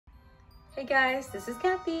Hey guys, this is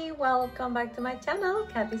Kathy. Welcome back to my channel,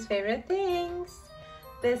 Kathy's Favorite Things.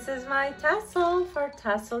 This is my tassel for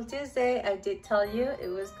Tassel Tuesday. I did tell you it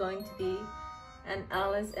was going to be an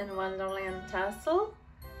Alice in Wonderland tassel.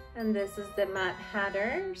 And this is the Mad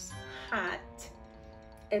Hatter's hat.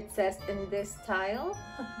 It says in this style.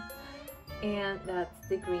 And that's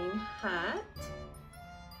the green hat.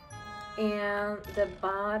 And the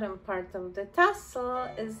bottom part of the tassel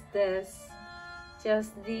is this.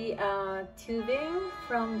 Just the tubing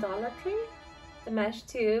from Dollar Tree, the mesh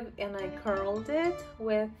tube, and I curled it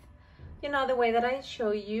with, you know, the way that I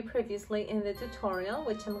showed you previously in the tutorial,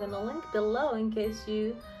 which I'm gonna link below in case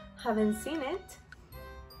you haven't seen it.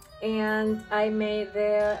 And I made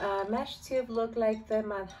the mesh tube look like the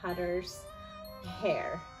Mad Hatter's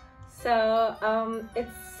hair. So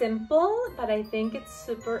it's simple, but I think it's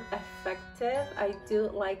super effective. I do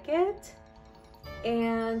like it.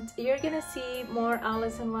 And you're gonna see more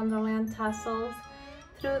Alice in Wonderland tassels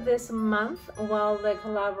through this month while the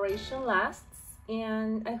collaboration lasts,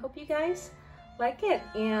 and I hope you guys like it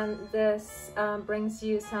and this brings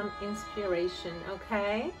you some inspiration.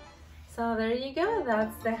 Okay, so there you go,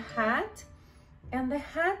 that's the hat. And the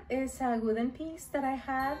hat is a wooden piece that I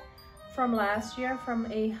had from last year from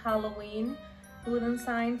a Halloween wooden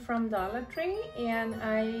sign from Dollar Tree, and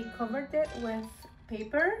I covered it with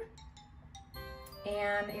paper.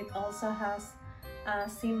 And it also has a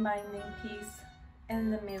seam binding piece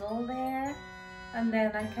in the middle there. And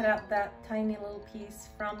then I cut out that tiny little piece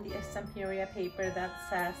from the Estamperia paper that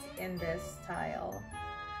says in this style.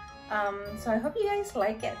 So I hope you guys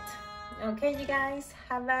like it. Okay, you guys,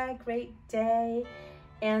 have a great day.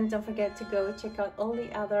 And don't forget to go check out all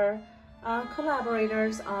the other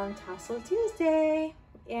collaborators on Tassel Tuesday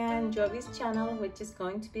and Jovi's channel, which is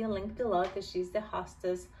going to be linked below because she's the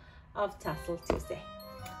hostess of Tassel Tuesday.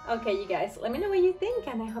 Okay, you guys, let me know what you think,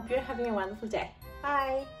 and I hope you're having a wonderful day.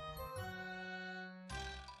 Bye.